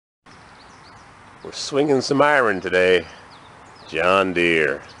We're swinging some iron today. John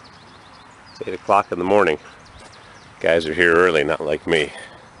Deere. It's 8 o'clock in the morning. Guys are here early, not like me.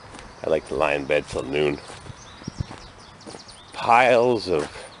 I like to lie in bed till noon. Piles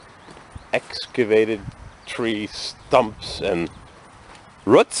of excavated tree stumps and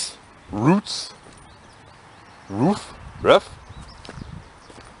roots. Roof's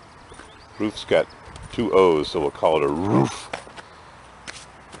got 2 O's, so we'll call it a roof.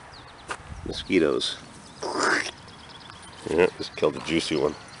 Mosquitoes. Yeah, just killed a juicy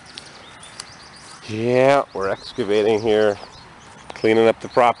one. Yeah, we're excavating here, cleaning up the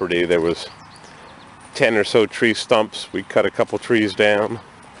property. There was 10 or so tree stumps. We cut a couple trees down.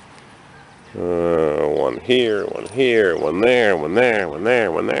 One here, one here, one there, one there, one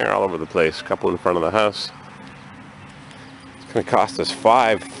there, one there, all over the place. A couple in front of the house. It's going to cost us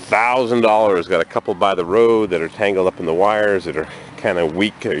 $5,000. Got a couple by the road that are tangled up in the wires that are kind of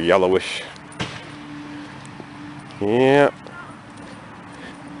weak or yellowish. Yeah.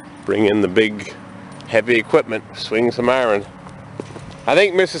 Bring in the big heavy equipment, swing some iron. I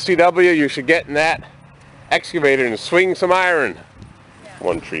think, Mrs. CW, you should get in that excavator and swing some iron. Yeah.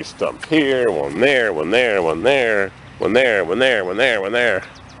 One tree stump here, one there, one there, one there, one there, one there, one there, one there.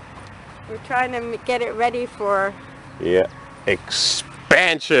 We're trying to get it ready for... Yeah,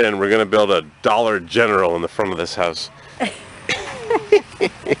 expansion. We're going to build a Dollar General in the front of this house.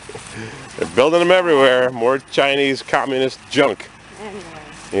 They're building them everywhere. More Chinese communist junk. Anyway.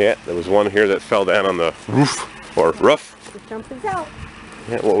 Yeah, there was one here that fell down on the roof, or roof. The jump is out.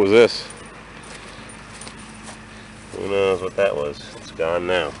 Yeah, what was this? Who knows what that was? It's gone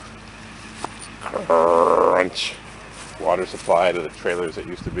now. Crunch. Water supply to the trailers that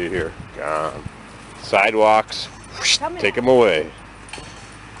used to be here. Gone. Sidewalks. Take them away.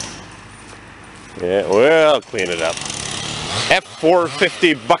 Yeah, well, clean it up.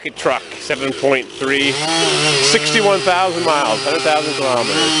 F450 bucket truck, 7.3, 61,000 miles, 100,000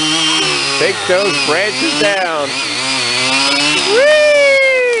 kilometers. Take those branches down.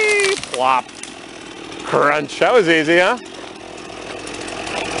 Whee! Plop. Crunch. That was easy, huh?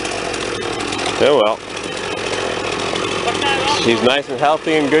 Oh well. She's nice and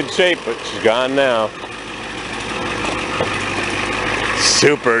healthy and good shape, but she's gone now.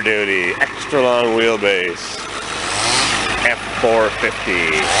 Super Duty, extra long wheelbase.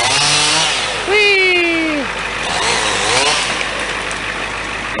 F450. Whee!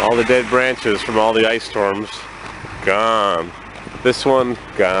 All the dead branches from all the ice storms, gone. This one,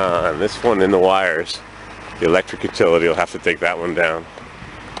 gone. This one in the wires. The electric utility will have to take that one down.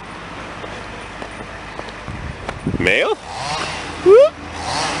 Mail? Whoop!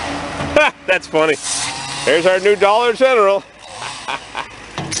 Ha! That's funny. There's our new Dollar General.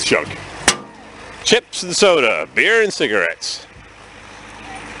 Junk. Chips and soda, beer and cigarettes.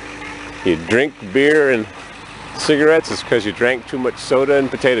 You drink beer and cigarettes, it's because you drank too much soda and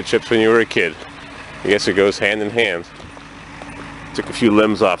potato chips when you were a kid. I guess it goes hand in hand. Took a few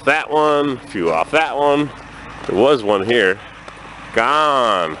limbs off that one, a few off that one. There was one here.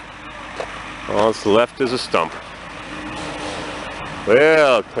 Gone. All that's left is a stump.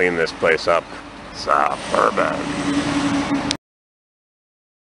 We'll clean this place up. Suburban.